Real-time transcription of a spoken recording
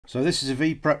So this is a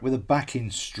V-prep with a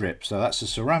backing strip. So that's a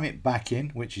ceramic backing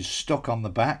which is stuck on the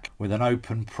back with an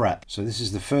open prep. So this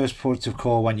is the first port of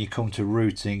call when you come to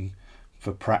routing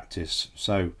for practice.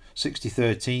 So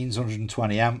 6013's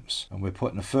 120 amps, and we're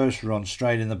putting the first run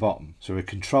straight in the bottom. So we're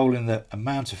controlling the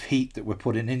amount of heat that we're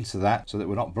putting into that so that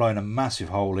we're not blowing a massive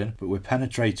hole in, but we're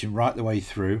penetrating right the way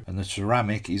through, and the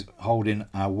ceramic is holding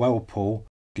our weld pull,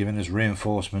 giving us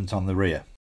reinforcement on the rear.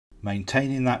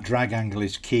 Maintaining that drag angle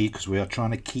is key because we are trying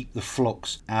to keep the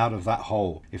flux out of that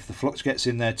hole. If the flux gets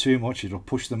in there too much, it'll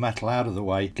push the metal out of the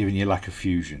way, giving you lack of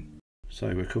fusion.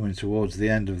 So we're coming towards the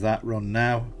end of that run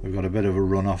now. We've got a bit of a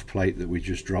run-off plate that we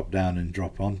just drop down and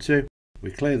drop onto.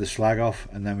 We clear the slag off,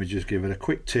 and then we just give it a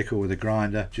quick tickle with a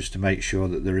grinder just to make sure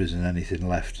that there isn't anything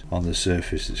left on the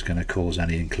surface that's going to cause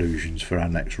any inclusions for our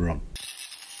next run.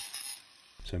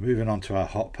 So moving on to our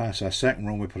hot pass, our second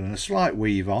run, we're putting a slight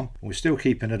weave on. We're still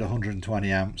keeping it at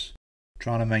 120 amps,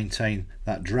 trying to maintain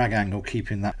that drag angle,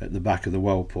 keeping that at the back of the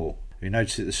weld pull. You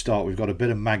notice at the start we've got a bit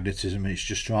of magnetism, and it's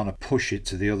just trying to push it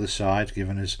to the other side,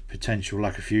 giving us potential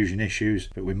lack of fusion issues,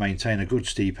 but we maintain a good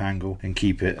steep angle and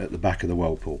keep it at the back of the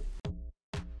weld pull.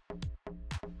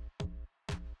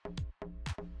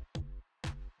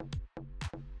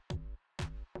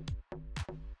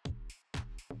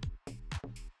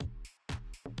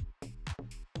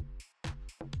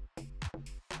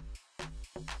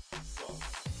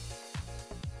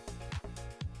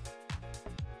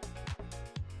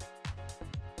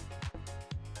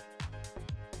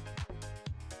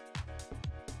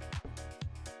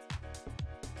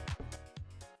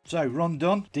 So run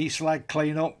done, de-slag,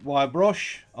 clean up, wire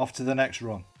brush, off to the next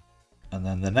run. And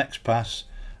then the next pass,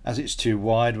 as it's too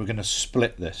wide, we're going to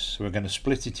split this. So we're going to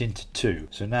split it into two.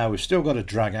 So now we've still got a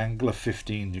drag angle of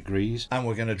 15 degrees, and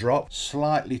we're going to drop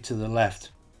slightly to the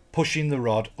left, pushing the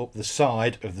rod up the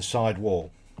side of the side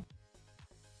wall.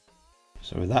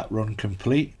 So with that run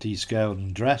complete, descaled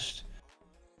and dressed,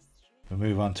 we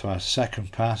move on to our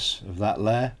second pass of that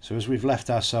layer. So as we've left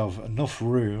ourselves enough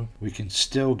room, we can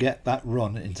still get that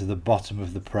run into the bottom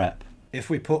of the prep. If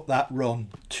we put that run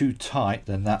too tight,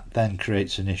 then that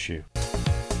creates an issue.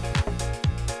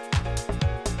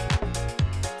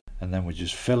 And then we're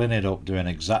just filling it up, doing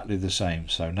exactly the same.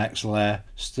 So next layer,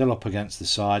 still up against the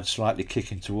side, slightly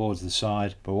kicking towards the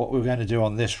side. But what we're going to do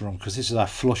on this run, because this is our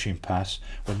flushing pass,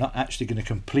 we're not actually going to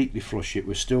completely flush it.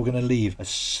 We're still going to leave a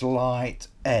slight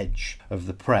edge of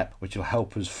the prep, which will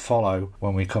help us follow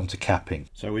when we come to capping.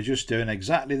 So we're just doing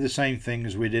exactly the same thing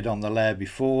as we did on the layer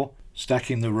before,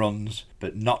 stacking the runs,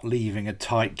 but not leaving a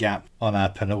tight gap on our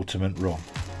penultimate run.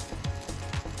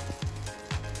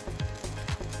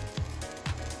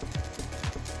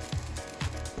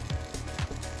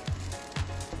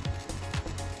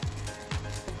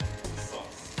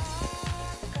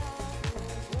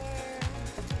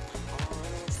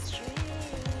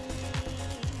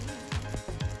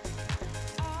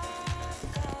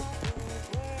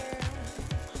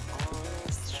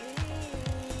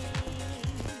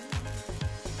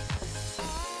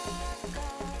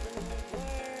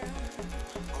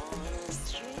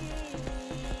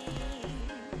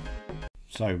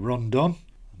 So run done.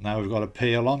 Now we've got a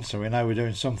peel on, so we know we're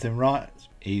doing something right.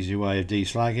 Easy way of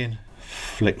de-slagging.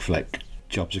 Flick flick.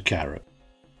 Job's a carrot.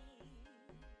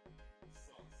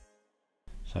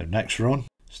 So next run,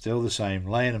 still the same.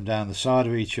 Laying them down the side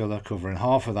of each other, covering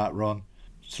half of that run.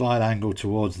 Slight angle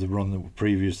towards the run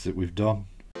that we've done.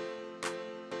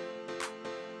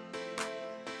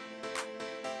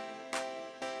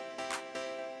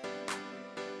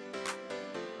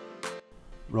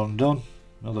 Run done.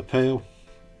 Another peel.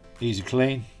 Easy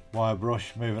clean, wire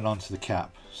brush, moving on to the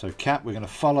cap. So cap, we're going to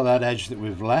follow that edge that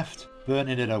we've left,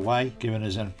 burning it away, giving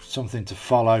us something to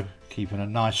follow, keeping a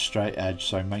nice straight edge.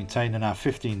 So maintaining our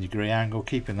 15-degree angle,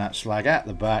 keeping that slag at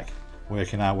the back,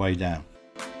 working our way down.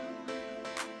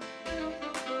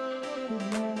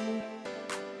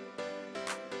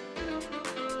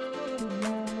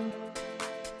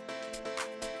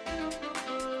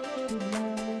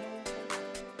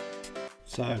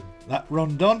 So that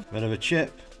run done, bit of a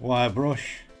chip, wire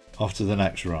brush, off to the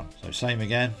next run. So same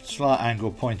again, slight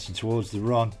angle pointing towards the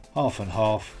run, half and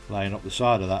half, laying up the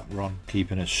side of that run,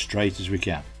 keeping as straight as we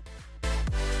can.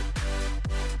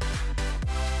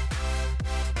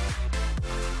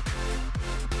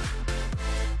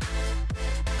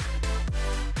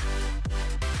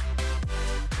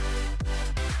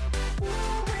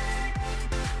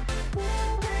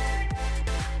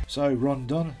 So run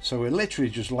done. So we're literally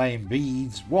just laying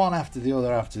beads one after the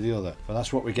other, but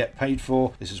that's what we get paid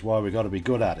for. This is why we got to be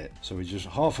good at it. So we just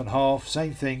half and half,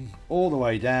 same thing all the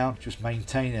way down, just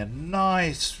maintaining a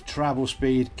nice travel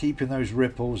speed, keeping those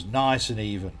ripples nice and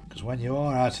even. because when you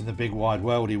are out in the big wide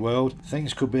weldy world,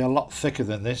 things could be a lot thicker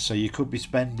than this, so you could be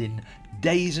spending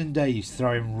days and days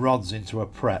throwing rods into a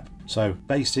prep. So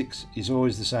basics is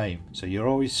always the same, so you're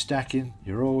always stacking,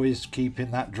 you're always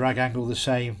keeping that drag angle the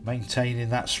same, maintaining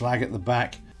that slag at the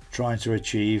back, trying to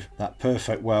achieve that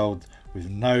perfect weld with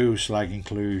no slag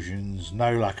inclusions,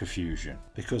 no lack of fusion.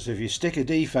 Because if you stick a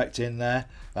defect in there,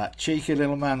 that cheeky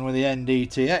little man with the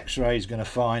NDT X-ray is going to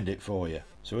find it for you.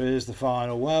 So here's the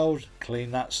final weld,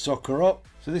 clean that sucker up.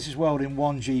 So this is welding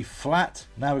 1G flat.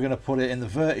 Now we're going to put it in the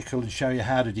vertical and show you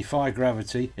how to defy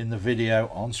gravity in the video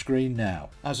on screen now.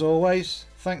 As always,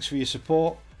 thanks for your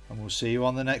support, and we'll see you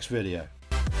on the next video.